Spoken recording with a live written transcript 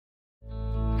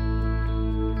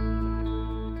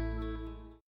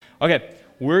Okay,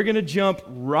 we're going to jump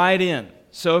right in.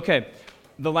 So, okay,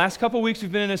 the last couple weeks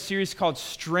we've been in a series called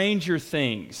Stranger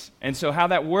Things. And so how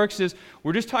that works is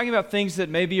we're just talking about things that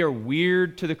maybe are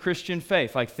weird to the Christian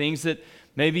faith, like things that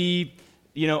maybe,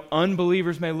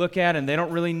 unbelievers may look at and they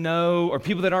don't really know, or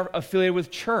people that aren't affiliated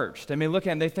with church, they may look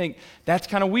at and they think, that's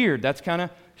kind of weird, that's kind of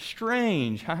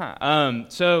strange.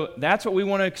 So that's what we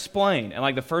want to explain. And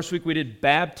like the first week we did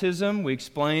baptism, we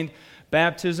explained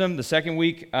baptism. The second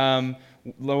week,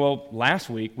 last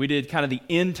week, we did kind of the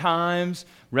end times,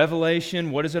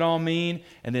 Revelation, what does it all mean?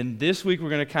 And then this week we're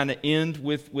going to kind of end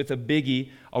with a biggie.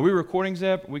 Are we recording,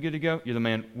 Zeb? Are we good to go? You're the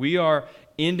man. We are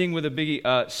ending with a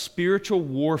biggie, spiritual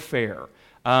warfare.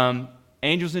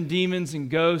 Angels and demons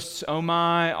and ghosts, oh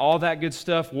my, all that good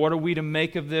stuff. What are we to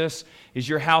make of this? Is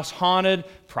your house haunted?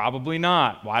 Probably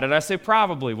not. Why did I say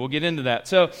probably? We'll get into that.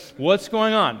 So what's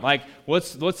going on? Like,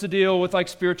 what's the deal with like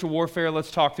spiritual warfare?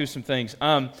 Let's talk through some things.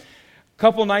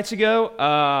 Couple nights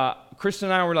ago,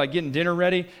 Kristen and I were like getting dinner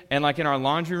ready, and like in our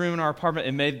laundry room in our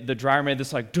apartment, the dryer made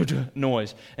this like duh-duh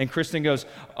noise. And Kristen goes,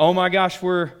 "Oh my gosh,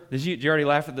 did you already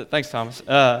laugh at that?" Thanks, Thomas.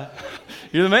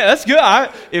 You're the man. That's good.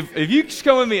 If you just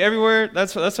come with me everywhere,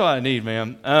 that's all I need,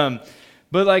 man.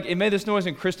 But like it made this noise,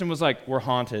 and Kristen was like, "We're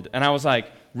haunted," and I was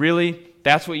like, "Really?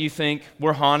 That's what you think?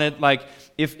 We're haunted?" Like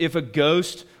if a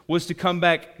ghost was to come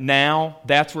back now,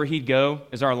 that's where he'd go,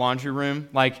 is our laundry room.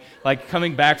 Like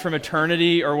coming back from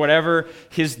eternity or whatever,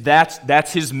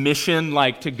 that's his mission,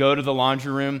 like to go to the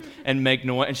laundry room and make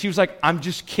noise. And she was like, "I'm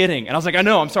just kidding." And I was like, "I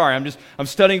know, I'm sorry, I'm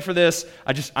studying for this.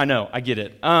 I know, I get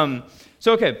it."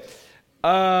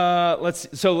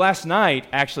 So last night,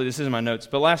 actually, this isn't my notes,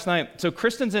 but last night, so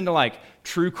Kristen's into like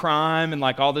true crime and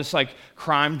like all this like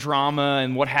crime drama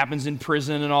and what happens in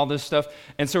prison and all this stuff.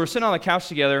 And so we're sitting on the couch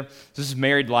together. This is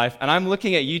married life. And I'm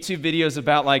looking at YouTube videos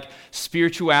about like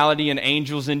spirituality and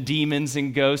angels and demons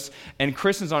and ghosts. And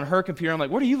Kristen's on her computer. I'm like,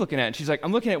 "What are you looking at?" And she's like,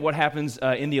 "I'm looking at what happens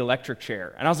in the electric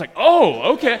chair." And I was like,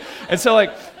 "Oh, okay." And so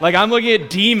like I'm looking at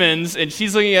demons and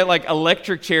she's looking at like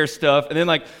electric chair stuff. And then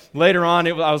like later on,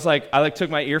 I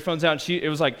took my earphones out and it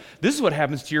was like, "This is what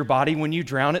happens to your body when you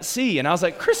drown at sea." And I was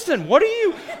like, "Kristen, what are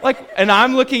you like?" And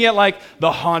I'm looking at like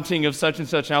the haunting of such and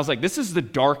such. And I was like, this is the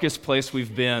darkest place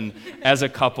we've been as a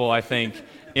couple, I think,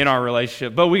 in our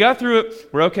relationship. But we got through it.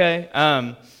 We're okay.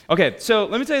 Okay, so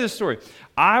let me tell you this story.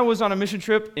 I was on a mission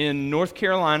trip in North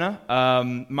Carolina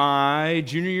my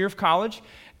junior year of college.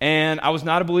 And I was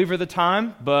not a believer at the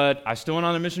time, but I still went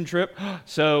on a mission trip.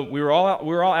 So we were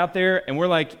all out there, and we're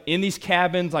like in these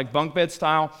cabins, like bunk bed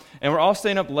style, and we're all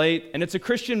staying up late. And it's a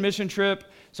Christian mission trip,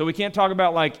 so we can't talk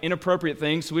about like inappropriate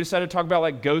things. So we decided to talk about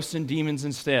like ghosts and demons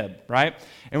instead, right?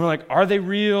 And we're like, are they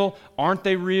real? Aren't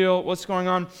they real? What's going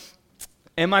on?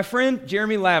 And my friend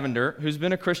Jeremy Lavender, who's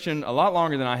been a Christian a lot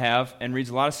longer than I have and reads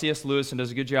a lot of C.S. Lewis and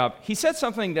does a good job, he said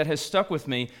something that has stuck with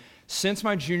me since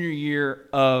my junior year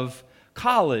of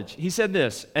college. He said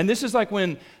this, and this is like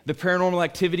when the Paranormal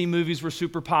Activity movies were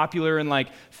super popular and like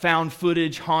found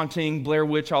footage, haunting, Blair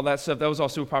Witch, all that stuff, that was all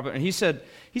super popular. And he said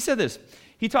this.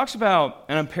 He talks about,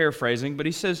 and I'm paraphrasing, but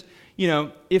he says,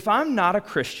 if I'm not a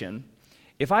Christian,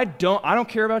 if I don't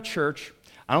care about church,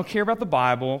 I don't care about the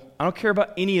Bible, I don't care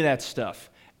about any of that stuff,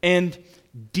 and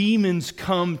demons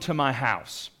come to my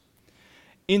house.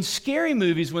 In scary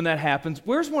movies, when that happens,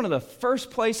 where's one of the first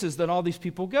places that all these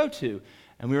people go to?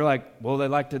 And we were like, well,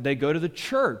 they go to the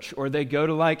church, or they go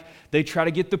to they try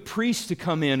to get the priest to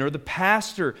come in, or the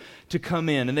pastor to come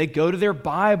in, and they go to their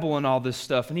Bible and all this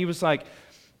stuff. And he was like,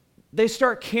 they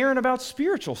start caring about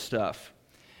spiritual stuff.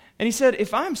 And he said,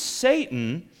 if I'm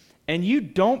Satan and you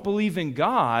don't believe in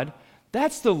God,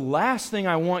 that's the last thing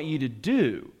I want you to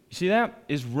do. You see that?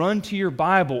 Is run to your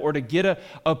Bible, or to get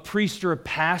a priest or a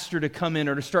pastor to come in,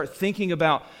 or to start thinking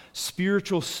about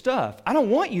spiritual stuff. I don't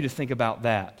want you to think about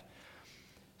that.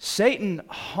 Satan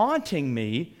haunting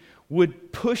me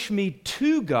would push me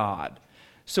to God.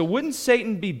 So wouldn't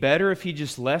Satan be better if he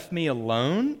just left me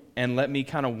alone and let me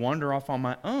kind of wander off on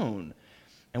my own?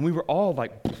 And we were all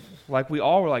like we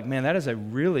all were like, man, that's a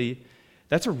really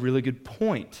good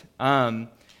point. And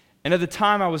at the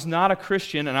time, I was not a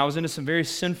Christian, and I was into some very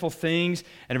sinful things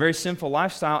and a very sinful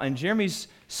lifestyle. And Jeremy's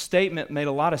statement made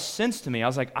a lot of sense to me. I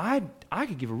was like, I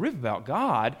could give a rip about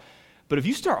God, but if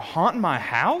you start haunting my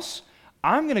house,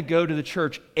 I'm going to go to the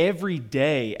church every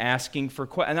day asking for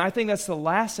questions. And I think that's the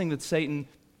last thing that Satan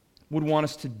would want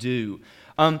us to do.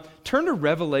 Turn to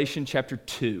Revelation chapter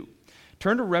 2.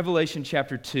 Turn to Revelation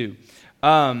chapter 2.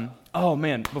 Oh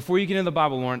man, before you get into the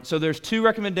Bible, Lauren, so there's 2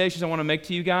 recommendations I want to make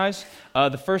to you guys.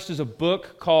 The first is a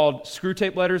book called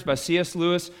Screwtape Letters by C.S.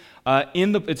 Lewis.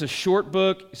 It's a short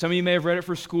book. Some of you may have read it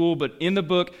for school, but in the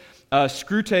book,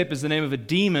 Screwtape is the name of a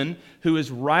demon who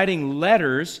is writing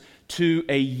letters to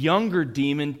a younger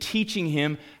demon, teaching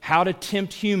him how to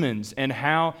tempt humans and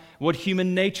what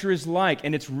human nature is like.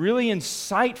 And it's really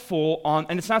insightful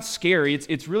and it's not scary,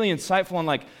 it's really insightful on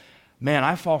like, man,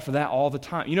 I fall for that all the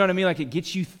time. You know what I mean? Like it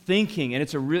gets you thinking, and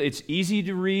it's easy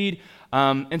to read.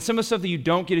 And some of the stuff that you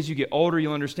don't get as you get older,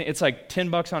 you'll understand. It's like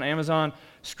 $10 on Amazon,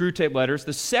 Screwtape Letters.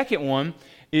 The second one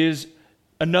is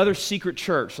Another Secret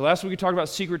Church. So last week we talked about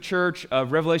Secret Church,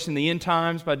 Revelation in the End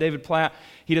Times by David Platt.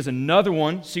 He does another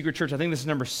one, Secret Church, I think this is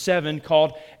number 7,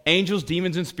 called Angels,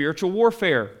 Demons, and Spiritual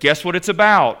Warfare. Guess what it's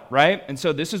about, right? And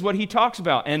so this is what he talks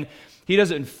about. And he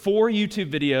does it in 4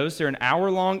 YouTube videos. They're an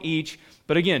hour long each.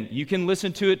 But again, you can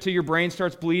listen to it till your brain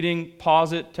starts bleeding,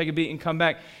 pause it, take a beat, and come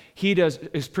back.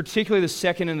 Particularly the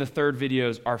second and the third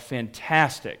videos are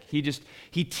fantastic.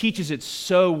 He teaches it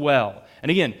so well. And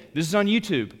again, this is on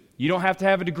YouTube. You don't have to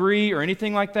have a degree or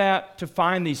anything like that to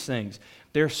find these things.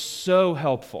 They're so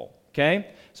helpful,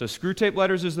 okay? So Screwtape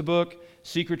Letters is the book.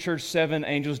 Secret Church 7,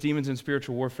 Angels, Demons, and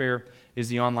Spiritual Warfare is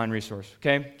the online resource,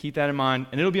 okay? Keep that in mind.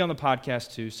 And it'll be on the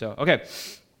podcast too. So, okay.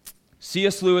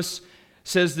 C.S. Lewis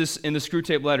says this in the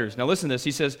Screwtape Letters. Now listen to this. He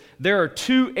says, there are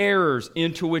 2 errors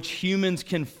into which humans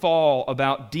can fall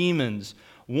about demons.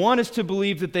 One is to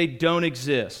believe that they don't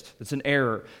exist. That's an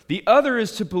error. The other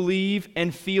is to believe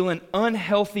and feel an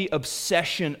unhealthy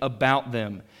obsession about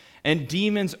them. And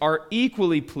demons are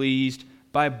equally pleased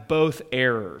by both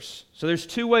errors. So there's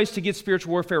 2 ways to get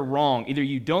spiritual warfare wrong. Either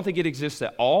you don't think it exists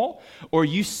at all, or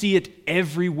you see it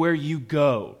everywhere you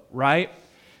go, right?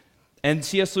 And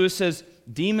C.S. Lewis says,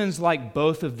 demons like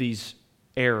both of these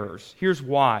errors. Here's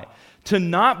why. To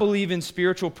not believe in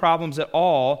spiritual problems at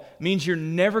all means you're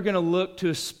never going to look to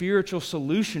a spiritual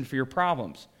solution for your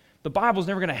problems. The Bible's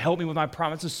never going to help me with my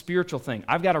problem. It's a spiritual thing.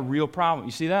 I've got a real problem.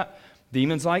 You see that?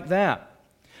 Demons like that.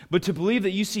 But to believe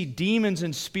that you see demons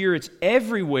and spirits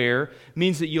everywhere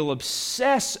means that you'll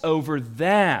obsess over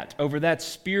that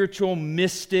spiritual,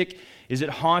 mystic. Is it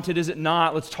haunted? Is it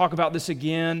not? Let's talk about this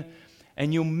again.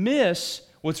 And you'll miss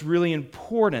what's really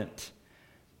important,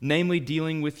 namely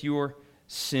dealing with your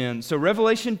sin. So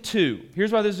Revelation 2,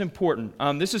 here's why this is important.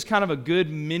 This is kind of a good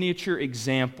miniature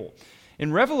example.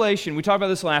 In Revelation, we talked about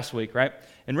this last week, right?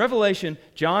 In Revelation,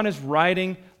 John is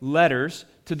writing letters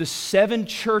to the 7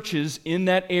 churches in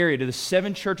that area, to the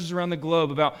 7 churches around the globe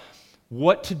about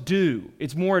what to do.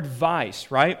 It's more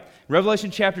advice, right? Revelation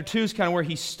chapter 2 is kind of where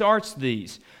he starts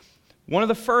these. One of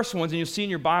the first ones, and you'll see in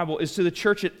your Bible, is to the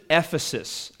church at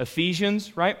Ephesus.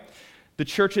 Ephesians, right? The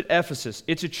church at Ephesus.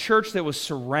 It's a church that was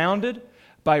surrounded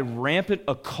by rampant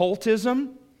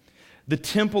occultism, the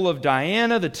temple of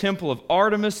Diana, the temple of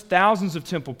Artemis, thousands of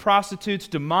temple prostitutes,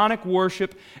 demonic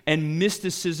worship, and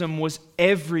mysticism was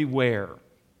everywhere.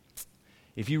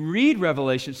 If you read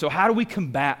Revelation, so how do we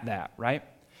combat that, right?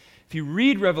 If you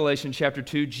read Revelation chapter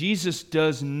 2, Jesus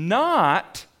does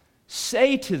not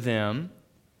say to them,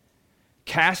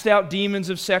 cast out demons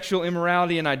of sexual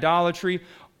immorality and idolatry,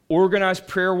 organize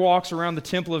prayer walks around the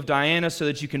temple of Diana so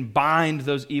that you can bind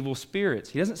those evil spirits.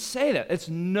 He doesn't say that. It's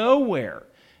nowhere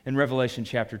in Revelation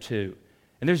chapter 2.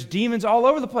 And there's demons all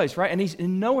over the place, right?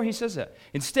 And nowhere he says that.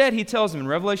 Instead, he tells them in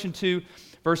Revelation 2,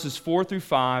 verses 4 through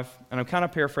 5, and I'm kind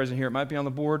of paraphrasing here. It might be on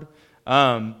the board.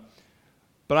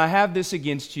 But I have this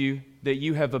against you, that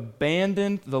you have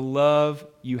abandoned the love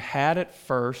you had at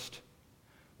first.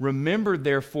 Remember,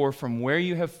 therefore, from where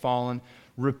you have fallen,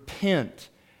 repent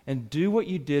and do what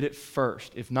you did at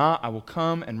first. If not, I will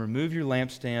come and remove your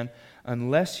lampstand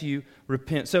unless you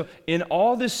repent. So in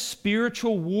all this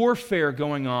spiritual warfare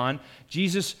going on,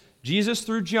 Jesus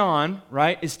through John,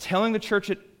 right, is telling the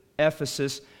church at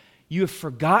Ephesus, you have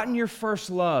forgotten your first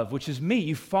love, which is me.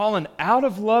 You've fallen out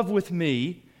of love with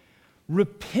me.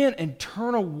 Repent and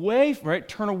turn away, right?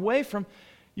 Turn away from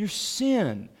your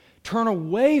sin. Turn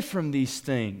away from these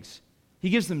things. He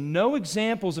gives them no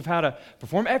examples of how to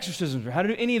perform exorcisms or how to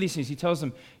do any of these things. He tells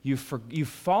them, you've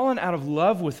fallen out of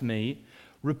love with me.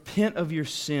 Repent of your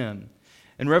sin.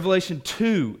 In Revelation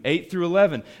 2, 8 through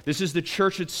 11, this is the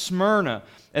church at Smyrna,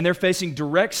 and they're facing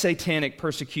direct satanic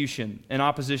persecution and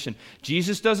opposition.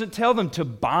 Jesus doesn't tell them to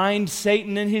bind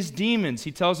Satan and his demons.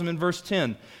 He tells them in verse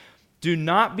 10, do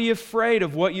not be afraid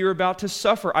of what you're about to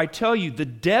suffer. I tell you, the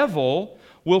devil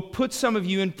will put some of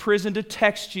you in prison to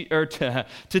test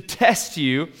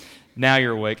you. Now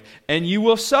you're awake. And you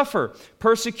will suffer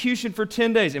persecution for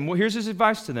 10 days. And here's his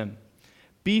advice to them.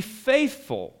 Be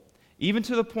faithful even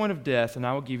to the point of death, and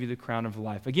I will give you the crown of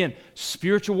life. Again,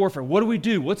 spiritual warfare. What do we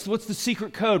do? What's the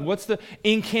secret code? What's the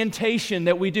incantation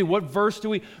that we do? What verse do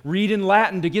we read in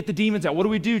Latin to get the demons out? What do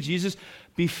we do, Jesus?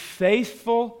 Be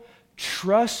faithful,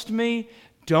 trust me,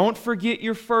 don't forget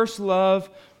your first love,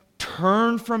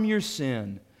 turn from your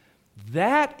sin.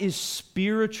 That is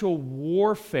spiritual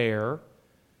warfare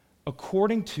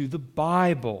according to the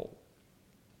Bible.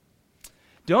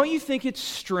 Don't you think it's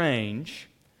strange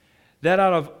that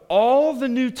out of all the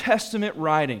New Testament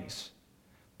writings,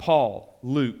 Paul,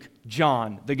 Luke,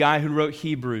 John, the guy who wrote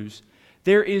Hebrews,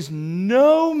 there is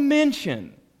no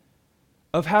mention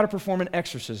of how to perform an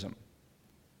exorcism?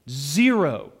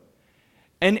 Zero.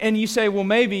 And you say, well,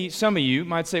 maybe some of you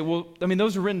might say, well, I mean,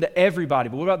 those are written to everybody,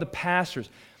 but what about the pastors?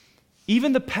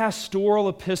 Even the pastoral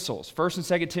epistles,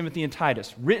 1st and 2nd Timothy and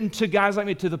Titus, written to guys like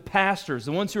me, to the pastors,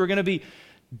 the ones who are going to be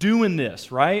doing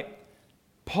this, right?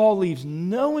 Paul leaves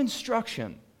no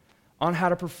instruction on how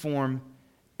to perform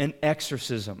an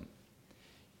exorcism.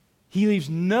 He leaves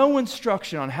no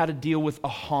instruction on how to deal with a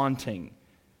haunting.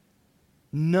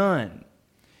 None.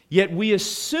 Yet we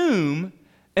assume,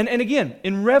 and again,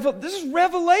 this is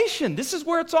Revelation. This is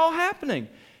where it's all happening.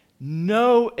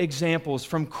 No examples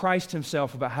from Christ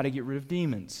himself about how to get rid of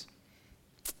demons.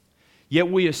 Yet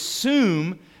we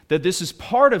assume that this is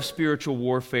part of spiritual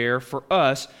warfare for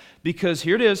us because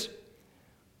here it is,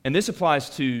 and this applies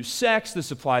to sex, this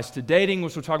applies to dating,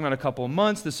 which we're talking about in a couple of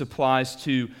months, this applies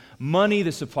to money,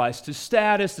 this applies to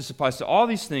status, this applies to all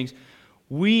these things.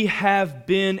 We have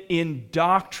been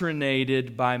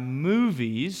indoctrinated by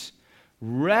movies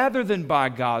rather than by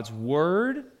God's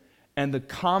Word and the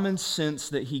common sense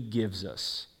that He gives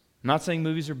us. I'm not saying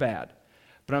movies are bad,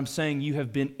 but I'm saying you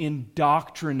have been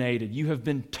indoctrinated. You have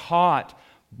been taught,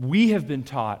 we have been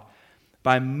taught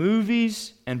by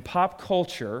movies and pop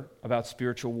culture about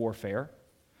spiritual warfare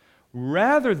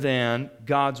rather than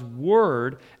God's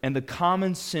Word and the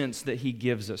common sense that He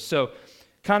gives us. So,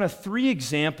 kind of 3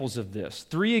 examples of this.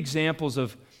 3 examples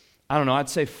of, I'd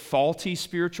say faulty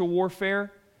spiritual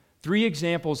warfare. 3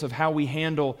 examples of how we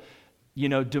handle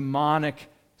demonic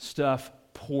stuff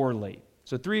poorly.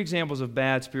 So 3 examples of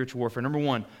bad spiritual warfare. Number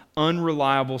 1,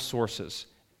 unreliable sources.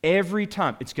 Every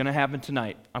time, it's going to happen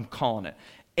tonight, I'm calling it.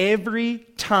 Every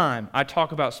time I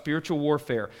talk about spiritual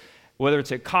warfare, whether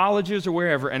it's at colleges or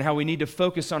wherever, and how we need to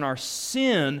focus on our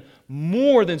sin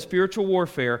more than spiritual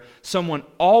warfare, someone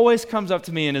always comes up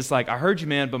to me and is like, I heard you,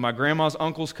 man, but my grandma's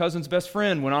uncle's cousin's best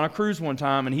friend went on a cruise one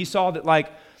time, and he saw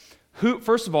that,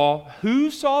 first of all, who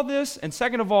saw this? And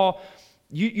second of all,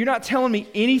 you're not telling me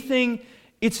anything.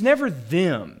 It's never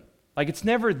them. It's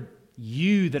never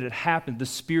you that it happened, the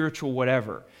spiritual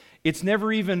whatever. It's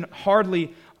never even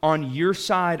hardly on your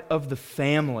side of the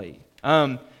family.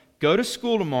 Go to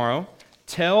school tomorrow.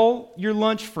 Tell your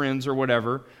lunch friends or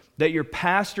whatever that your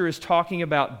pastor is talking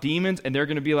about demons, and they're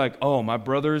going to be like, oh, my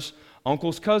brother's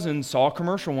uncle's cousin saw a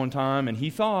commercial one time, and he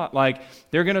thought,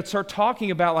 they're going to start talking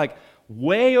about,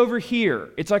 way over here.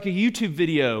 It's like a YouTube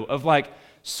video of,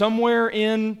 somewhere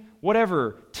in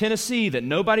whatever, Tennessee that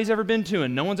nobody's ever been to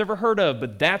and no one's ever heard of,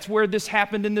 but that's where this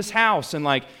happened in this house. And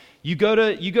we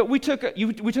took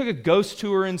a ghost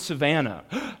tour in Savannah,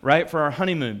 right, for our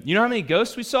honeymoon. You know how many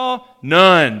ghosts we saw?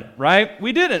 None, right?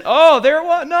 We didn't. Oh, there it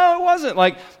was. No, it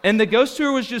wasn't. And the ghost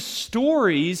tour was just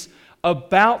stories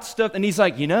about stuff. And he's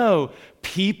like,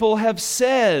 people have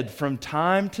said from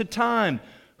time to time,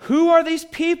 who are these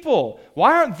people?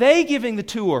 Why aren't they giving the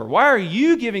tour? Why are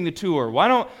you giving the tour? Why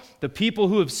don't the people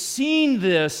who have seen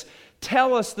this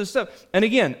tell us this stuff? And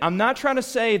again, I'm not trying to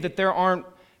say that there aren't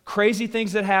crazy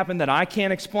things that happen that I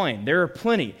can't explain. There are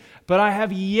plenty. But I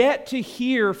have yet to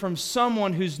hear from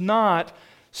someone who's not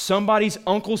somebody's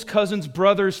uncle's cousin's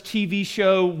brother's TV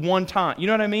show one time. You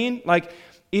know what I mean?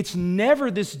 It's never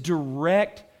this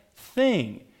direct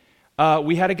thing.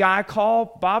 We had a guy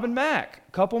call Bob and Mac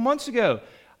a couple months ago.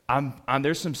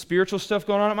 There's some spiritual stuff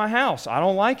going on at my house. I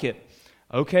don't like it.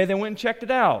 Okay, they went and checked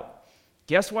it out.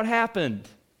 Guess what happened?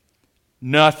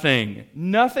 Nothing.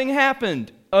 Nothing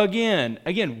happened.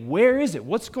 Again, where is it?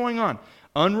 What's going on?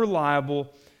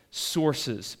 Unreliable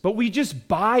sources. But we just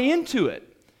buy into it.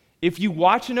 If you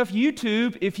watch enough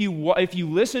YouTube, if you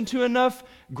listen to enough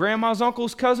grandma's,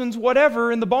 uncle's, cousins,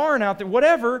 whatever, in the barn out there,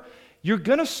 whatever, you're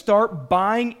going to start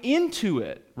buying into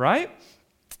it, right?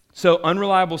 So,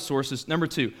 unreliable sources. Number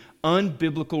 2,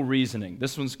 unbiblical reasoning.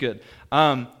 This one's good.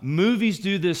 Movies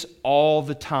do this all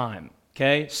the time,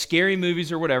 okay? Scary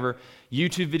movies or whatever,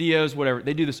 YouTube videos, whatever,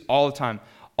 they do this all the time.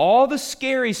 All the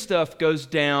scary stuff goes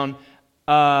down,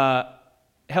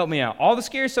 help me out, all the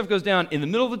scary stuff goes down in the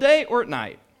middle of the day or at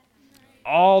night?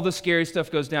 all the scary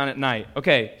stuff goes down at night.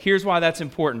 Okay, here's why that's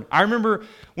important. I remember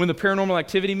when the Paranormal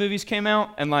Activity movies came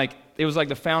out, and it was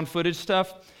the found footage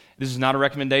stuff. This is not a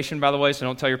recommendation, by the way, so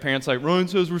don't tell your parents, Ryan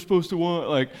says we're supposed to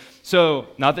want, so,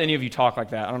 not that any of you talk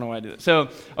like that. I don't know why I do that. So,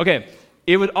 okay,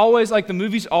 it would always, the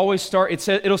movies always start,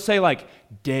 it'll say,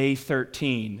 day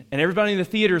 13, and everybody in the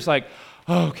theater is like,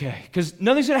 oh, okay, because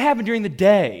nothing's going to happen during the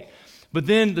day. But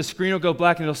then the screen will go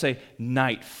black and it'll say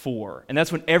night 4. And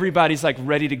that's when everybody's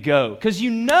ready to go. Because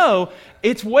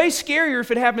it's way scarier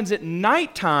if it happens at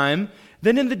nighttime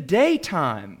than in the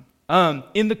daytime.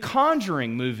 In the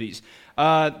Conjuring movies,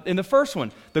 in the first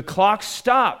one, the clock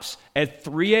stops at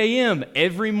 3 a.m.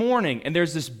 every morning. And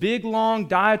there's this big, long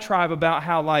diatribe about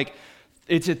how,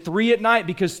 it's at 3 at night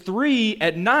because 3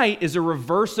 at night is a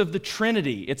reverse of the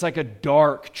Trinity. It's like a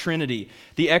dark Trinity.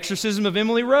 The Exorcism of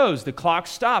Emily Rose, the clock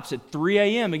stops at 3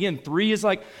 a.m. Again, 3 is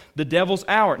the devil's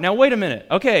hour. Now, wait a minute.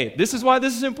 Okay, this is why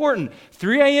this is important.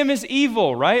 3 a.m. is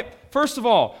evil, right? First of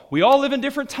all, we all live in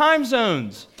different time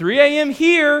zones. 3 a.m.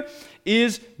 here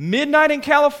is midnight in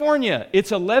California.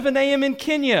 It's 11 a.m. in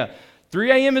Kenya. 3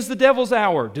 a.m. is the devil's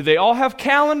hour. Do they all have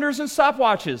calendars and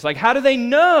stopwatches? How do they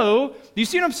know? Do you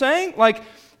see what I'm saying?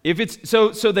 If it's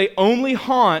so they only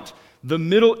haunt the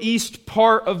Middle East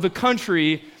part of the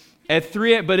country at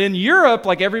 3 a.m. But in Europe,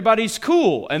 everybody's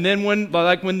cool. And then when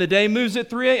the day moves at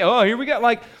 3 a.m., oh, here we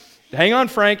go. Hang on,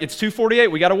 Frank, it's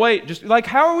 2:48. We got to wait. Just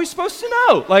how are we supposed to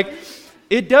know?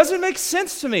 It doesn't make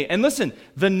sense to me. And listen,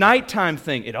 the nighttime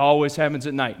thing, it always happens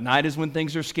at night. Night is when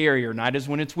things are scarier. Night is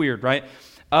when it's weird, right?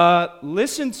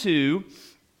 Listen to,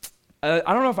 I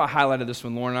don't know if I highlighted this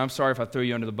one, Lauren. I'm sorry if I threw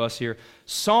you under the bus here.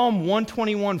 Psalm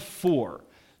 121:4.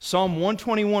 Psalm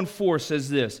 121:4 says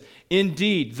this,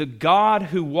 "Indeed, the God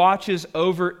who watches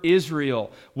over Israel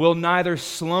will neither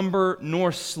slumber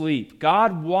nor sleep."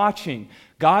 God watching,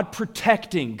 God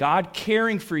protecting, God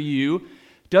caring for you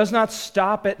does not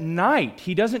stop at night.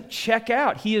 He doesn't check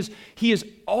out. He is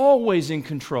always in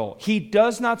control. He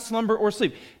does not slumber or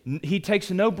sleep. He takes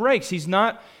no breaks. He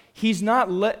doesn't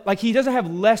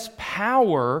have less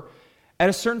power at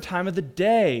a certain time of the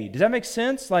day. Does that make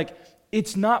sense?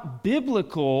 It's not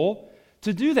biblical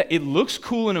to do that. It looks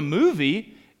cool in a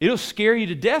movie. It'll scare you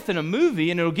to death in a movie,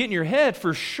 and it'll get in your head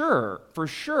for sure.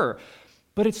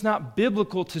 But it's not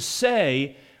biblical to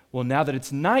say, well, now that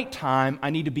it's nighttime, I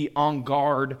need to be on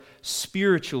guard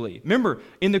spiritually. Remember,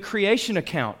 in the creation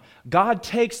account, God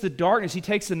takes the darkness, He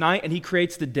takes the night, and He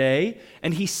creates the day,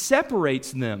 and He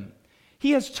separates them.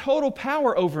 He has total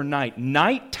power over night.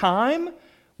 Nighttime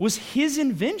was His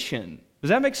invention.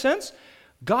 Does that make sense?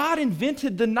 God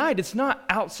invented the night. It's not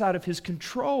outside of His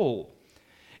control.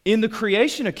 In the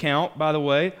creation account,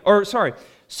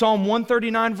 Psalm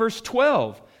 139, verse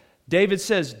 12, David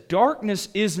says, "Darkness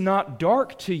is not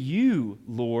dark to you,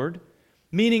 Lord."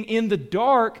 Meaning in the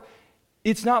dark,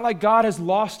 it's not like God has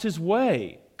lost His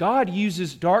way. God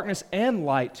uses darkness and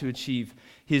light to achieve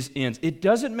His ends. It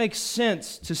doesn't make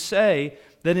sense to say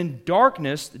that in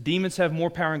darkness, the demons have more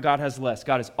power and God has less.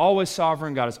 God is always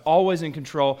sovereign. God is always in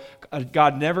control.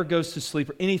 God never goes to sleep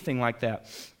or anything like that.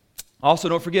 Also,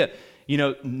 don't forget,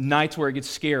 nights where it gets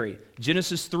scary.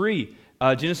 Genesis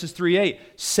 3:8,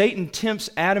 Satan tempts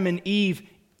Adam and Eve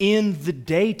in the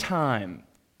daytime.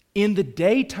 In the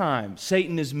daytime,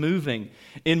 Satan is moving.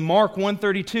 In Mark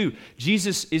 1:32,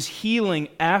 Jesus is healing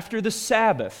after the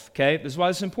Sabbath. Okay, this is why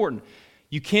this is important.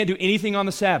 You can't do anything on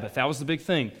the Sabbath. That was the big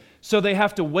thing. So they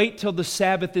have to wait till the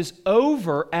Sabbath is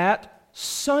over at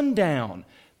sundown.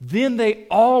 Then they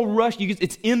all rush.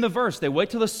 It's in the verse. They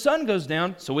wait till the sun goes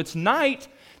down, so it's night.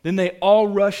 Then they all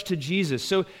rush to Jesus.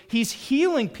 So He's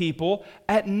healing people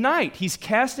at night. He's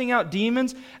casting out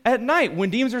demons at night. When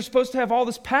demons are supposed to have all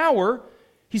this power,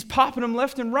 He's popping them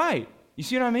left and right. You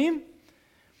see what I mean?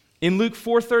 In Luke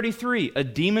 4:33, a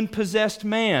demon-possessed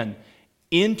man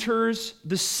enters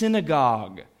the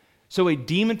synagogue. So a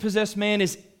demon-possessed man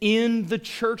is in the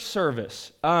church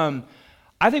service.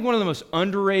 I think one of the most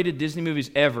underrated Disney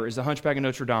movies ever is The Hunchback of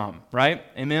Notre Dame, right?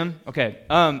 Amen? Okay.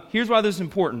 Here's why this is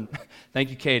important. Thank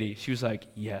you, Katie. She was like,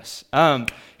 yes.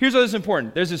 Here's why this is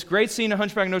important. There's this great scene in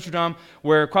Hunchback of Notre Dame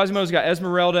where Quasimodo's got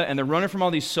Esmeralda and they're running from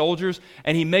all these soldiers,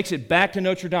 and he makes it back to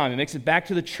Notre Dame. He makes it back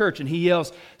to the church, and he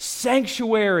yells,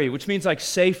 "Sanctuary," which means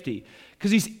sanctity, because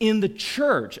he's in the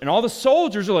church. And all the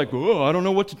soldiers are like, "Oh, I don't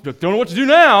know what to do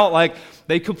now."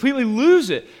 They completely lose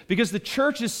it because the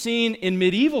church is seen in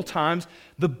medieval times.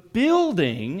 The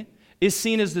building is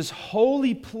seen as this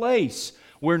holy place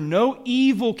where no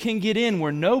evil can get in,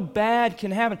 where no bad can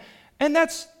happen. And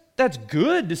that's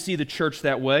good to see the church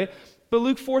that way. But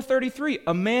Luke 4:33,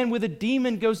 a man with a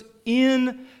demon goes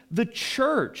in the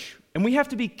church. And we have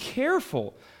to be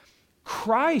careful.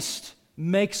 Christ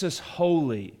makes us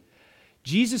holy.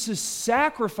 Jesus'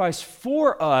 sacrifice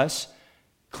for us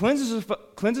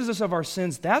cleanses us of our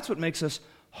sins. That's what makes us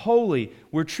holy.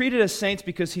 We're treated as saints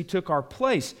because he took our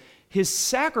place. His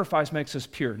sacrifice makes us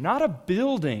pure, not a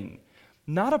building,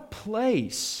 not a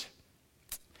place.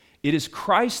 It is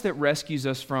Christ that rescues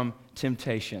us from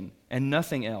temptation and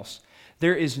nothing else.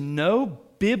 There is no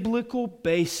biblical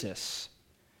basis.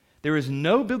 There is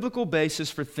no biblical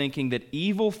basis for thinking that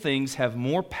evil things have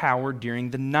more power during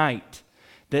the night.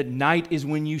 That night is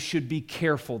when you should be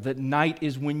careful. That night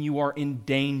is when you are in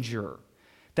danger.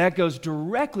 That goes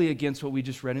directly against what we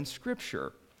just read in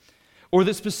Scripture. Or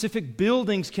that specific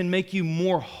buildings can make you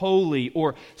more holy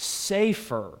or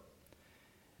safer.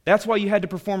 That's why you had to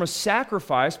perform a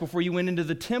sacrifice before you went into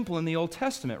the temple in the Old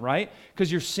Testament, right?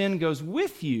 Because your sin goes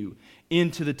with you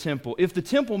into the temple. If the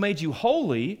temple made you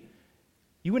holy,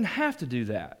 you wouldn't have to do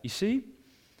that, you see?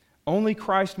 Only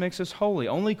Christ makes us holy.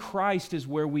 Only Christ is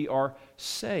where we are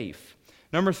safe.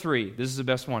 Number 3, this is the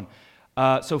best one.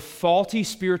 So faulty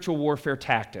spiritual warfare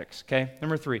tactics, okay?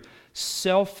 Number 3,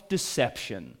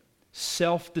 self-deception.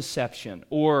 Self-deception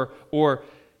or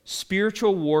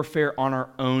spiritual warfare on our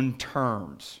own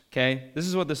terms, okay? This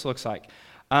is what this looks like.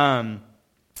 And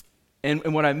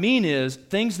what I mean is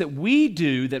things that we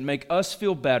do that make us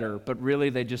feel better, but really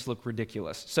they just look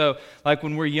ridiculous. So like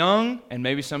when we're young, and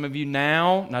maybe some of you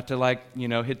now, not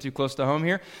to hit too close to home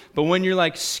here, but when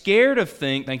you're scared of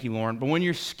things, thank you, Lauren, but when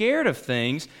you're scared of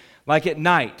things, like at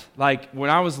night, like when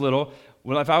I was little,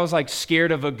 if I was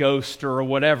scared of a ghost or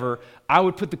whatever, I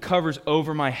would put the covers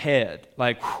over my head.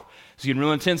 It's getting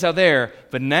real intense out there,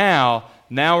 but now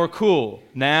we're cool.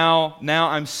 Now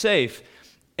I'm safe.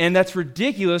 And that's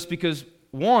ridiculous because,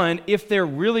 one, if there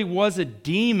really was a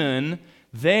demon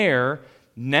there,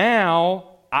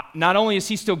 now, not only is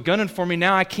he still gunning for me,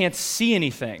 now I can't see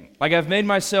anything. I've made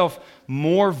myself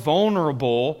more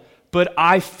vulnerable, but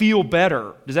I feel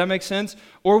better. Does that make sense?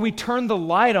 Or we turn the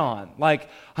light on,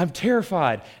 I'm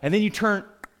terrified. And then you turn,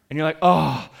 and you're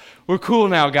oh, we're cool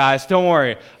now, guys. Don't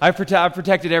worry. I've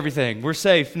protected everything. We're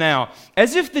safe now.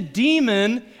 As if the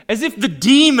demon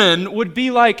would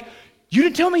be you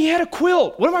didn't tell me he had a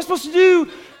quilt. What am I supposed to do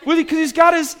with it? Because he's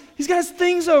got his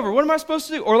things over. What am I supposed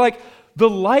to do? Or the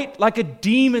light, a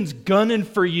demon's gunning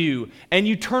for you, and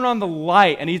you turn on the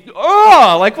light, and he's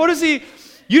what is he?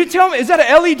 You didn't tell me. Is that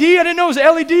an LED? I didn't know it was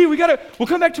an LED. We'll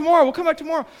come back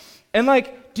tomorrow. And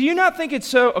do you not think it's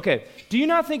so? Okay. Do you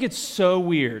not think it's so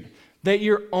weird that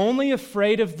you're only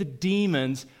afraid of the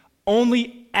demons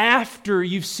only after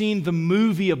you've seen the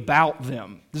movie about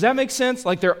them? Does that make sense?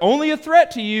 They're only a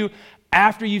threat to you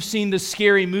after you've seen the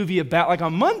scary movie about,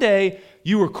 on Monday,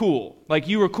 you were cool.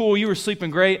 You were cool, you were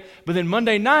sleeping great, but then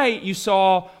Monday night, you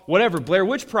saw Blair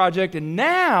Witch Project, and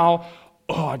now,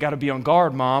 I got to be on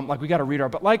guard, Mom. We got to read our,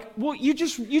 but you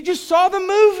just saw the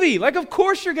movie. Of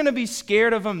course you're going to be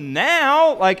scared of them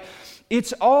now.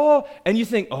 It's all, and you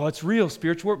think, it's real,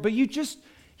 spiritual, but you just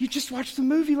watched the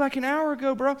movie an hour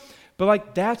ago, bro.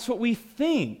 But that's what we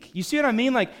think. You see what I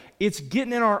mean? It's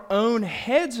getting in our own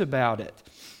heads about it.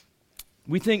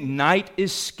 We think night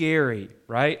is scary,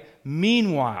 right?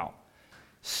 Meanwhile,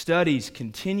 studies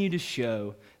continue to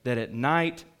show that at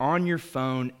night, on your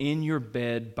phone, in your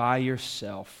bed, by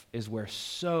yourself, is where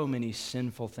so many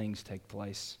sinful things take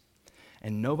place.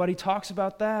 And nobody talks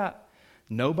about that.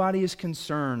 Nobody is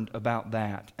concerned about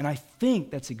that. And I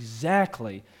think that's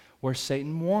exactly where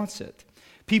Satan wants it.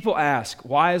 People ask,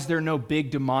 why is there no big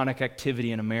demonic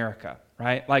activity in America,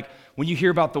 right? When you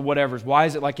hear about the whatevers, why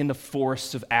is it in the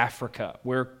forests of Africa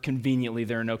where conveniently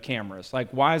there are no cameras?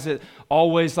 Why is it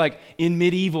always in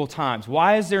medieval times?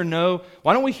 Why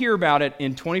don't we hear about it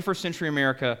in 21st century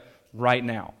America right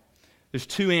now? There's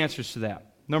 2 answers to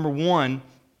that. Number 1,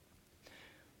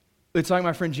 it's like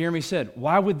my friend Jeremy said,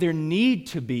 why would there need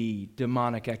to be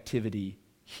demonic activity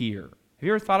here? Have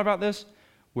you ever thought about this?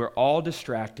 We're all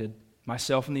distracted,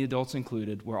 myself and the adults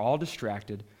included. We're all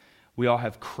distracted. We all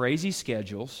have crazy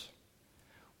schedules.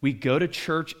 We go to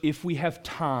church if we have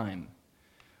time.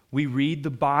 We read the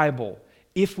Bible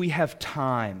if we have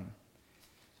time.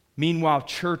 Meanwhile,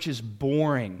 church is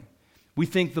boring. We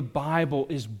think the Bible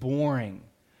is boring.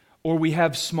 Or we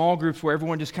have small groups where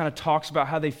everyone just kind of talks about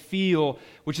how they feel,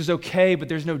 which is okay, but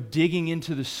there's no digging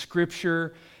into the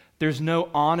Scripture. There's no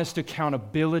honest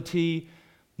accountability.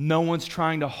 No one's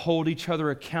trying to hold each other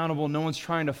accountable. No one's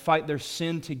trying to fight their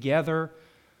sin together.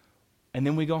 And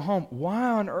then we go home.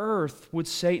 Why on earth would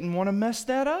Satan want to mess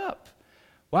that up?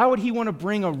 Why would he want to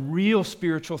bring a real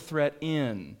spiritual threat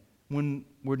in when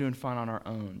we're doing fine on our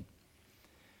own?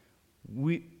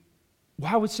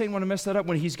 Why would Satan want to mess that up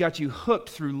when he's got you hooked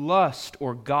through lust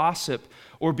or gossip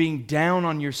or being down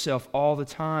on yourself all the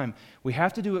time? We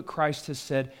have to do what Christ has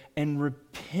said and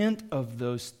repent of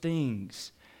those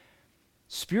things.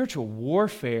 Spiritual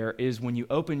warfare is when you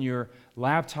open your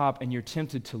laptop and you're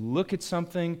tempted to look at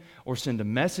something or send a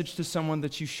message to someone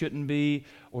that you shouldn't be,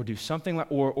 or do something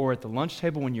like, or at the lunch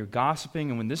table when you're gossiping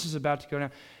and when this is about to go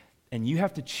down, and you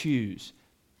have to choose.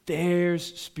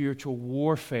 There's spiritual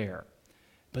warfare.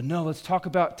 But no,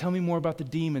 tell me more about the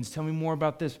demons. Tell me more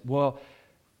about this. Well,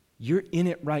 you're in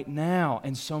it right now,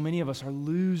 and so many of us are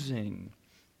losing.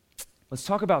 Let's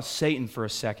talk about Satan for a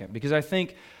second, because I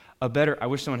think I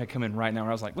wish someone had come in right now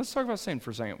where I was like, let's talk about Satan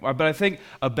for a second. But I think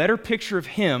a better picture of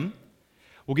him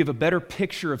will give a better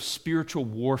picture of spiritual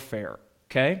warfare,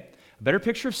 okay? A better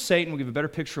picture of Satan will give a better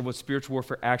picture of what spiritual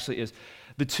warfare actually is.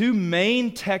 The two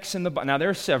main texts in the Bible, now there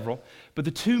are several, but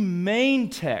the two main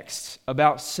texts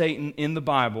about Satan in the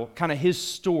Bible, kind of his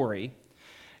story,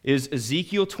 is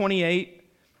Ezekiel 28,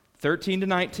 13 to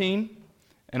 19,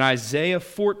 and Isaiah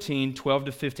 14, 12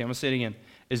 to 15. I'm going to say it again.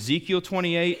 Ezekiel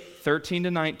 28, 13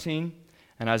 to 19,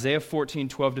 and Isaiah 14,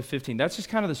 12 to 15. That's just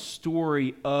kind of the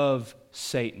story of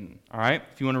Satan, all right,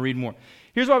 if you want to read more.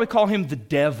 Here's why we call him the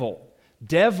devil.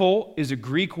 Devil is a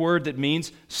Greek word that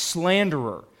means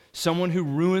slanderer, someone who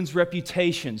ruins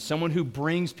reputation, someone who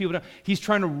brings people down. He's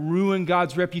trying to ruin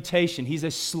God's reputation. He's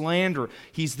a slanderer.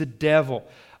 He's the devil.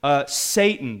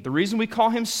 Satan, the reason we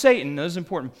call him Satan, this is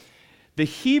important. The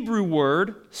Hebrew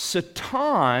word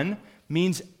Satan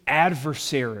means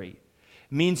adversary,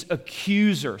 means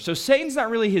accuser. So Satan's not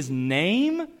really his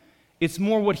name, it's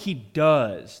more what he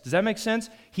does. Does that make sense?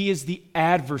 He is the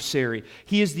adversary.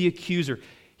 He is the accuser.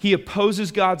 He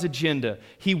opposes God's agenda.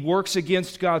 He works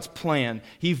against God's plan.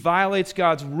 He violates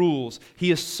God's rules.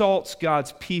 He assaults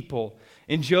God's people.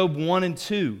 In Job 1 and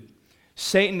 2,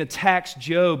 Satan attacks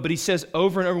Job, but he says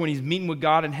over and over when he's meeting with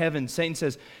God in heaven, Satan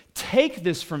says, take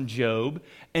this from Job,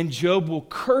 and Job will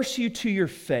curse you to your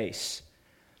face.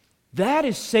 That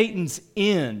is Satan's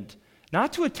end,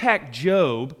 not to attack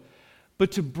Job,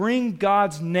 but to bring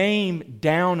God's name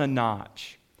down a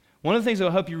notch. One of the things that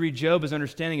will help you read Job is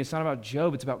understanding it's not about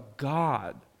Job, it's about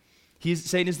God.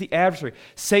 Satan is the adversary.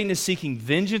 Satan is seeking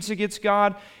vengeance against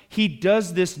God. He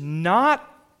does this not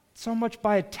so much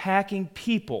by attacking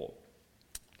people,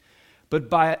 but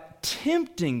by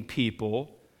tempting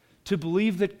people to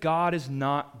believe that God is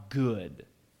not good.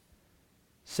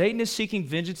 Satan is seeking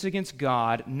vengeance against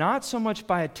God, not so much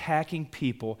by attacking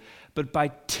people, but by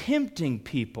tempting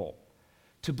people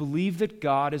to believe that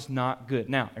God is not good.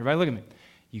 Now, everybody look at me.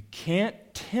 You can't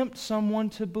tempt someone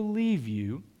to believe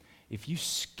you if you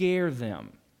scare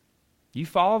them. You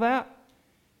follow that?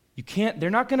 You can't. They're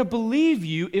not going to believe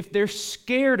you if they're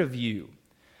scared of you.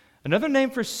 Another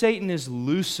name for Satan is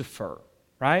Lucifer,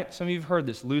 right? Some of you have heard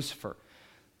this, Lucifer.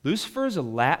 Lucifer is a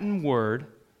Latin word.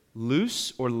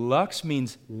 Lux or lux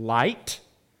means light.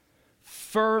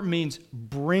 Fer means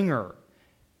bringer.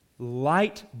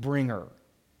 Light bringer.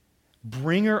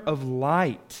 Bringer of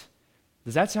light.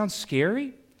 Does that sound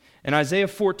scary? In Isaiah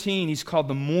 14, he's called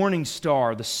the morning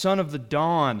star, the son of the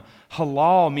dawn.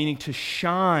 Halal, meaning to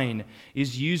shine,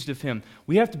 is used of him.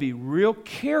 We have to be real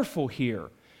careful here.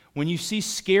 When you see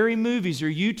scary movies or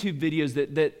YouTube videos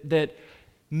that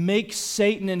make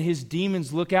Satan and his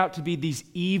demons look out to be these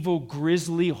evil,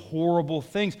 grisly, horrible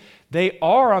things, they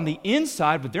are on the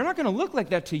inside, but they're not going to look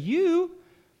like that to you.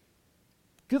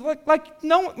 Like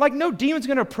no demon's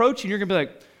going to approach you and you're going to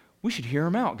be like, we should hear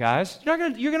him out, guys. You're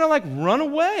going to like run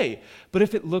away. But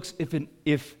if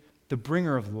the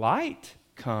bringer of light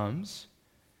comes,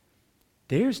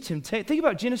 there's temptation. Think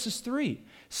about Genesis 3.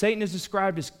 Satan is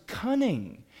described as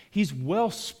cunning. He's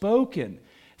well-spoken.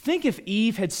 Think if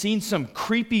Eve had seen some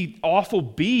creepy, awful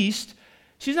beast,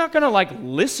 she's not going to like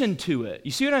listen to it. You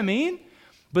see what I mean?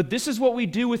 But this is what we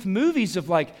do with movies of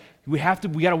like, we got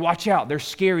to watch out. They're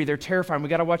scary. They're terrifying. We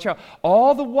got to watch out.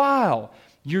 All the while,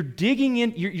 you're digging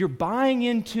in, you're buying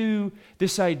into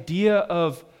this idea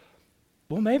of,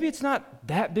 well, maybe it's not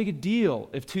that big a deal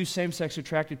if two same-sex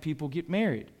attracted people get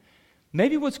married.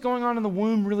 Maybe what's going on in the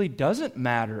womb really doesn't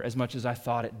matter as much as I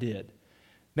thought it did.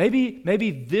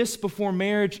 Maybe this before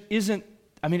marriage isn't,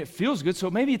 it feels good,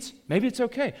 so maybe it's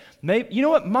okay. You know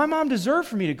what? My mom deserved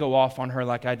for me to go off on her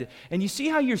like I did. And you see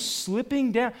how you're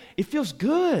slipping down? It feels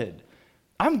good.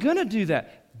 I'm going to do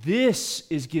that. This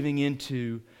is giving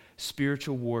into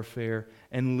spiritual warfare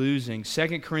and losing.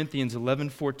 2 Corinthians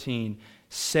 11:14,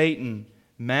 Satan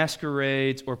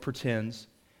masquerades or pretends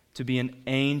to be an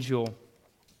angel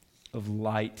of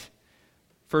light.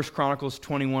 1 Chronicles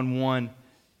 21:1.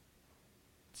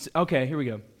 Okay, here we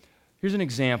go. Here's an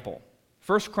example.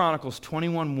 1 Chronicles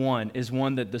 21:1 is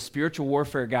one that the spiritual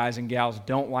warfare guys and gals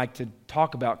don't like to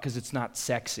talk about because it's not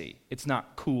sexy. It's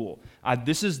not cool.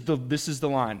 This is the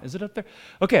line. Is it up there?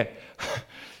 Okay.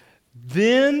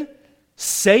 Then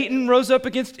Satan rose up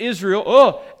against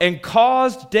Israel and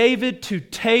caused David to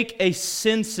take a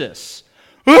census.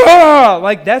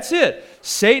 Like that's it.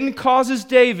 Satan causes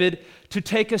David to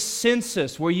take a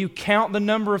census where you count the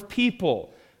number of people.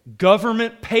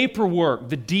 Government paperwork,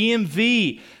 the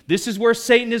DMV. This is where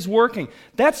Satan is working.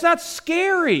 That's not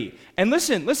scary. And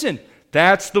listen,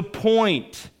 that's the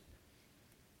point.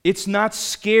 It's not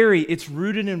scary. It's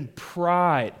rooted in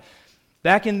pride.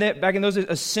 Back in those days,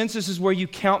 a census is where you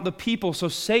count the people. So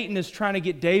Satan is trying to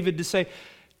get David to say,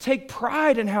 take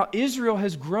pride in how Israel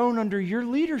has grown under your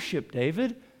leadership,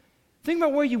 David. Think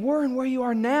about where you were and where you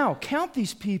are now. Count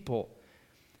these people.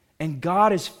 And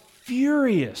God is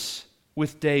furious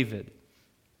with David.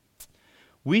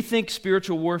 We think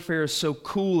spiritual warfare is so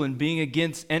cool and being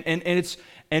against, and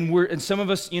some of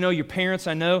us, your parents,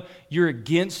 I know, you're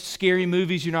against scary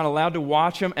movies. You're not allowed to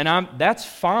watch them, and that's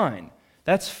fine.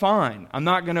 That's fine. I'm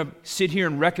not going to sit here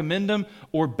and recommend them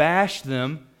or bash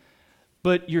them,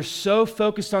 but you're so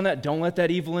focused on that. Don't let that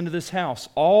evil into this house.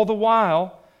 All the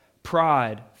while,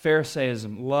 pride,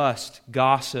 Pharisaism, lust,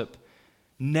 gossip,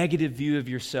 negative view of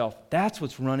yourself. That's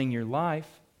what's running your life.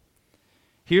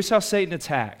 Here's how Satan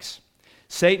attacks.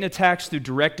 Satan attacks through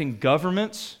directing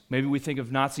governments. Maybe we think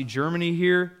of Nazi Germany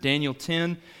here, Daniel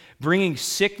 10. Bringing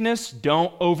sickness,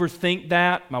 don't overthink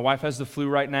that. My wife has the flu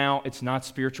right now. It's not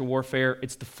spiritual warfare,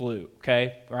 it's the flu,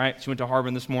 okay? All right, she went to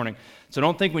Harbin this morning. So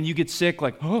don't think when you get sick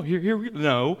like,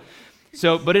 no.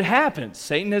 But it happens.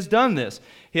 Satan has done this.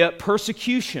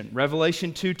 Persecution,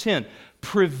 Revelation 2:10.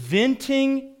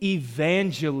 Preventing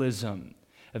evangelism.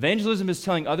 Evangelism is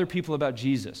telling other people about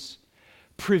Jesus.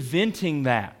 Preventing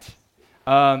that.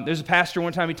 There's a pastor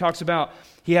one time he talks about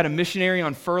he had a missionary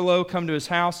on furlough come to his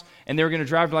house, and they were going to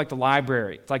drive to the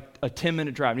library. It's like a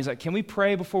 10-minute drive. And he's like, can we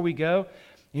pray before we go? And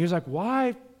he was like,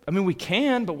 why? I mean, we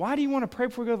can, but why do you want to pray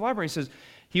before we go to the library? He says,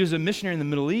 he was a missionary in the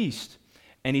Middle East,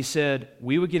 and he said,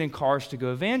 we would get in cars to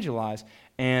go evangelize,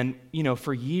 and,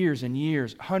 for years and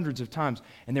years, hundreds of times,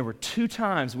 and there were 2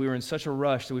 times we were in such a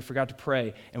rush that we forgot to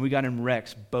pray, and we got in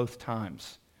wrecks both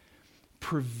times.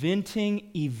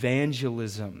 Preventing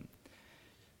evangelism.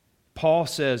 Paul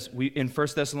says in 1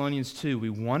 Thessalonians 2, we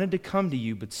wanted to come to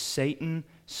you, but Satan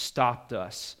stopped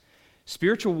us.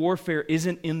 Spiritual warfare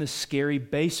isn't in the scary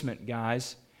basement,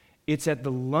 guys. It's at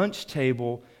the lunch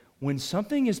table when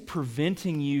something is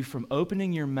preventing you from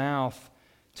opening your mouth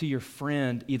to your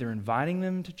friend, either inviting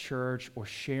them to church or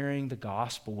sharing the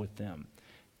gospel with them.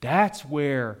 That's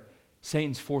where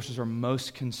Satan's forces are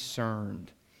most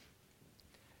concerned.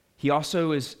 He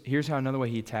also here's another way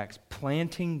he attacks,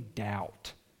 planting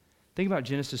doubt. Think about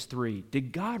Genesis 3.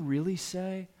 Did God really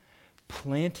say?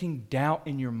 Planting doubt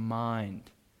in your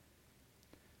mind.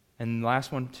 And the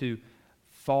last one, too,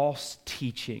 false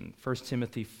teaching. 1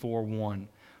 Timothy 4:1.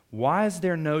 Why is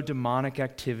there no demonic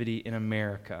activity in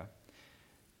America?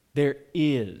 There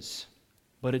is,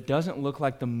 but it doesn't look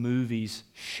like the movies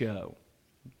show.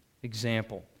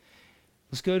 Example.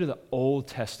 Let's go to the Old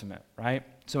Testament, right?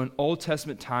 So an Old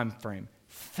Testament time frame,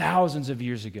 thousands of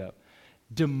years ago.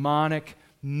 Demonic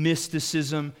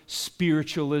mysticism,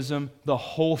 spiritualism, the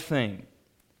whole thing.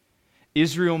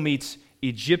 Israel meets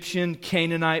Egyptian,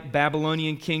 Canaanite,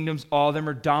 Babylonian kingdoms. All of them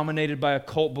are dominated by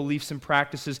occult beliefs and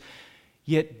practices.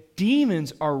 Yet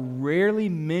demons are rarely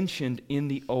mentioned in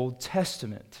the Old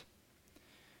Testament.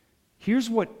 Here's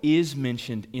what is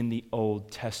mentioned in the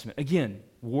Old Testament. Again,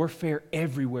 warfare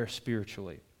everywhere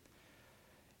spiritually.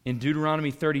 In Deuteronomy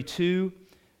 32,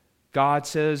 God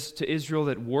says to Israel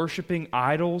that worshiping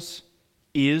idols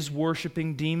is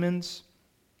worshiping demons.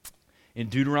 In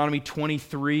Deuteronomy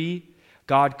 23,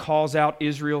 God calls out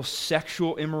Israel's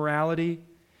sexual immorality.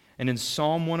 And in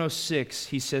Psalm 106,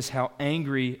 he says how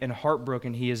angry and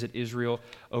heartbroken he is at Israel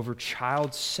over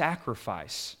child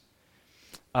sacrifice.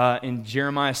 In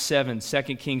Jeremiah 7, 2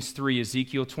 Kings 3,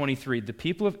 Ezekiel 23, the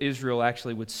people of Israel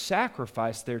actually would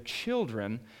sacrifice their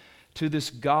children to this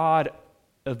god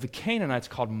of the Canaanites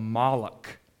called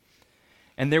Moloch.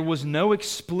 And there was no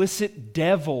explicit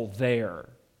devil there.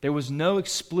 There was no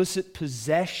explicit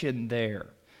possession there.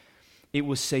 It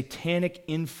was satanic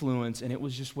influence, and it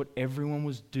was just what everyone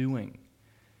was doing.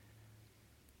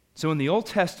 So in the Old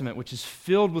Testament, which is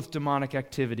filled with demonic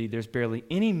activity, there's barely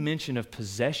any mention of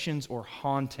possessions or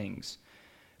hauntings,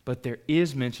 but there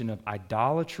is mention of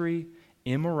idolatry,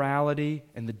 immorality,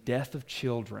 and the death of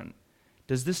children.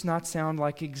 Does this not sound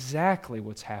like exactly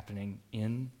what's happening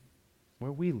in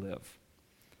where we live?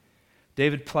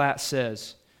 David Platt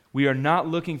says, We are not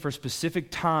looking for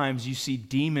specific times you see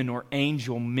demon or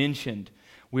angel mentioned.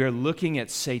 We are looking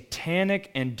at satanic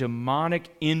and demonic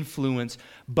influence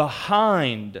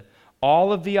behind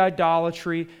all of the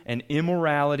idolatry and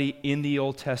immorality in the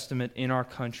Old Testament, in our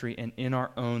country, and in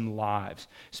our own lives.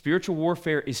 Spiritual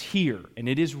warfare is here, and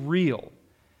it is real.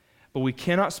 But we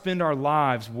cannot spend our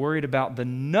lives worried about the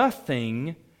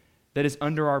nothing that is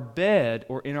under our bed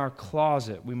or in our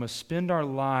closet. We must spend our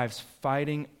lives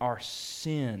fighting our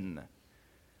sin.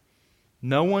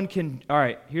 No one can, all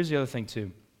right, here's the other thing too.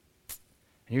 And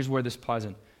here's where this applies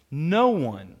in. No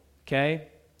one, okay,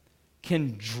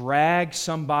 can drag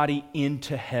somebody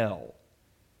into hell.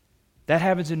 That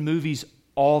happens in movies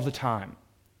all the time.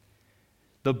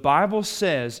 The Bible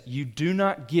says you do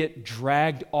not get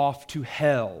dragged off to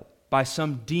hell by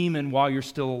some demon while you're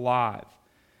still alive.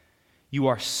 You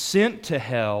are sent to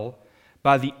hell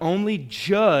by the only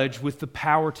judge with the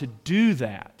power to do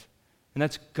that, and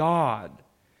that's God.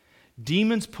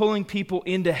 Demons pulling people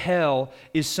into hell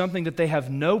is something that they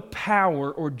have no power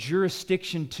or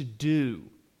jurisdiction to do,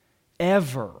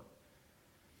 ever.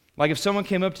 Like if someone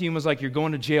came up to you and was like, "You're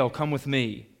going to jail, come with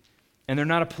me," and they're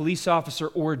not a police officer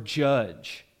or a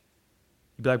judge,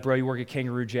 you'd be like, "Bro, you work at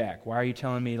Kangaroo Jack. Why are you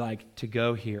telling me to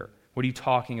go here? What are you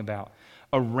talking about?"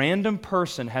 A random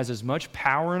person has as much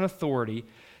power and authority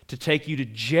to take you to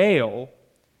jail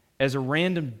as a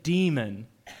random demon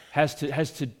has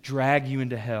to drag you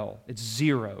into hell. It's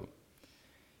zero.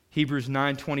 Hebrews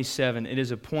 9:27, it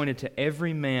is appointed to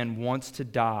every man once to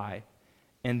die,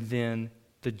 and then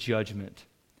the judgment.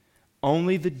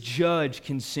 Only the judge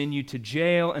can send you to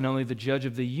jail, and only the judge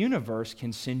of the universe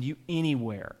can send you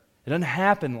anywhere. It doesn't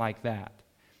happen like that,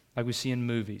 like we see in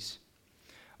movies.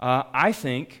 I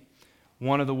think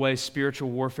one of the ways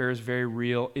spiritual warfare is very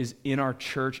real is in our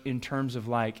church in terms of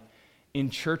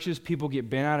in churches, people get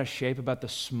bent out of shape about the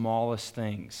smallest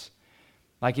things.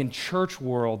 Like in church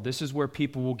world, this is where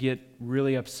people will get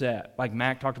really upset. Like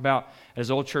Mac talked about at his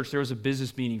old church, there was a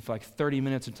business meeting for 30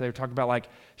 minutes until they were talking about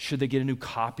should they get a new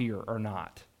copier or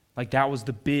not. That was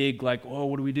the big, oh,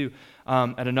 what do we do?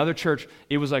 At another church,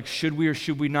 it was should we or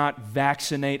should we not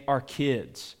vaccinate our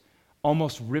kids?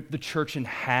 Almost ripped the church in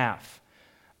half.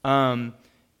 You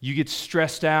get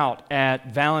stressed out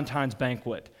at Valentine's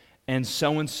banquet, and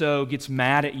so-and-so gets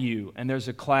mad at you, and there's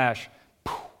a clash,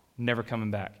 never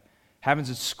coming back.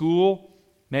 Happens at school,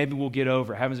 maybe we'll get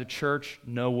over it. Happens at church,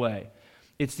 no way.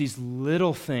 It's these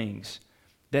little things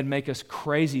that make us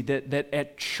crazy, that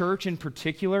at church in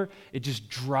particular, it just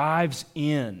drives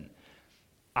in.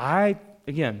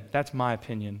 Again, that's my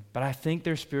opinion, but I think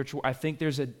there's spiritual, I think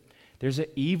there's an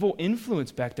evil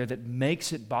influence back there that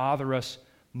makes it bother us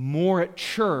more at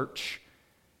church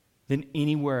than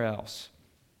anywhere else.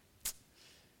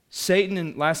 Satan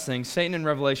in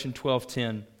Revelation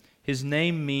 12:10, his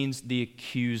name means the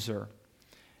accuser.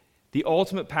 The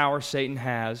ultimate power Satan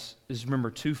has is, remember,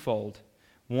 twofold.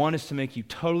 One is to make you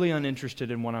totally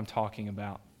uninterested in what I'm talking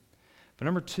about. But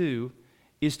number two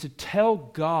is to tell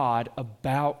God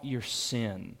about your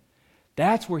sin.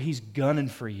 That's where he's gunning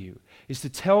for you, is to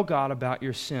tell God about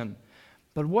your sin.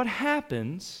 But what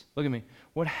happens, look at me,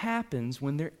 what happens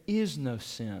when there is no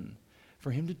sin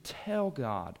for him to tell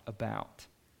God about?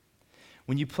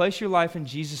 When you place your life in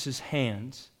Jesus'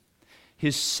 hands,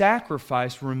 his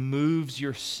sacrifice removes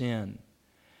your sin.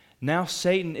 Now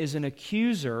Satan is an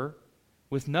accuser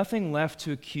with nothing left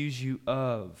to accuse you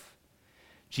of.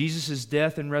 Jesus'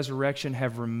 death and resurrection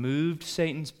have removed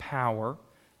Satan's power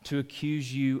to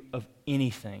accuse you of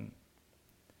anything.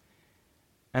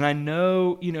 And I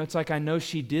know, it's I know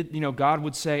she did, God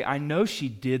would say, I know she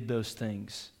did those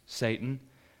things, Satan,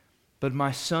 but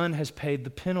my son has paid the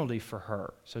penalty for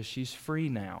her, so she's free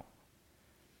now.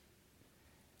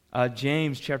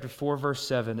 James chapter 4, verse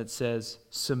 7, it says,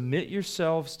 "Submit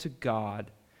yourselves to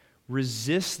God,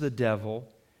 resist the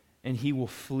devil, and he will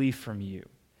flee from you."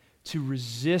 To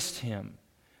resist him,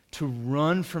 to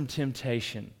run from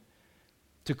temptation,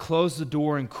 to close the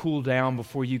door and cool down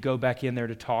before you go back in there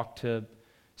to talk to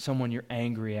someone you're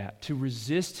angry at, to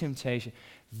resist temptation.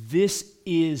 This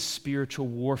is spiritual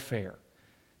warfare.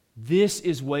 This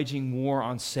is waging war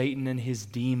on Satan and his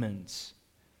demons.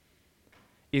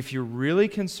 If you're really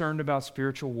concerned about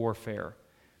spiritual warfare,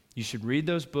 you should read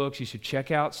those books, you should check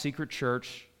out Secret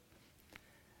Church,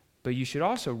 but you should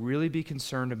also really be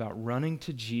concerned about running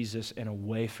to Jesus and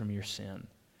away from your sin.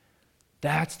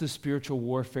 That's the spiritual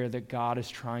warfare that God is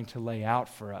trying to lay out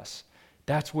for us.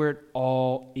 That's where it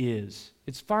all is.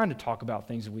 It's fine to talk about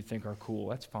things that we think are cool.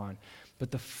 That's fine.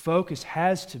 But the focus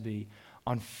has to be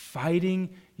on fighting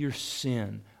your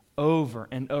sin over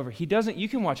and over. You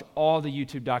can watch all the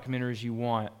YouTube documentaries you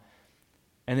want,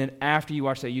 And then after you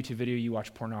watch that YouTube video, you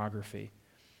watch pornography.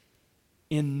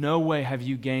 In no way have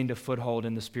you gained a foothold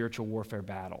in the spiritual warfare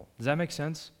battle. Does that make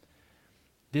sense?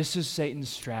 This is Satan's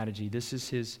strategy. This is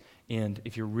his end.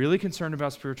 If you're really concerned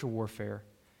about spiritual warfare,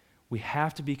 we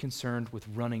have to be concerned with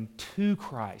running to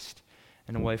Christ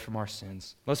and away from our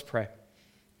sins. Let's pray.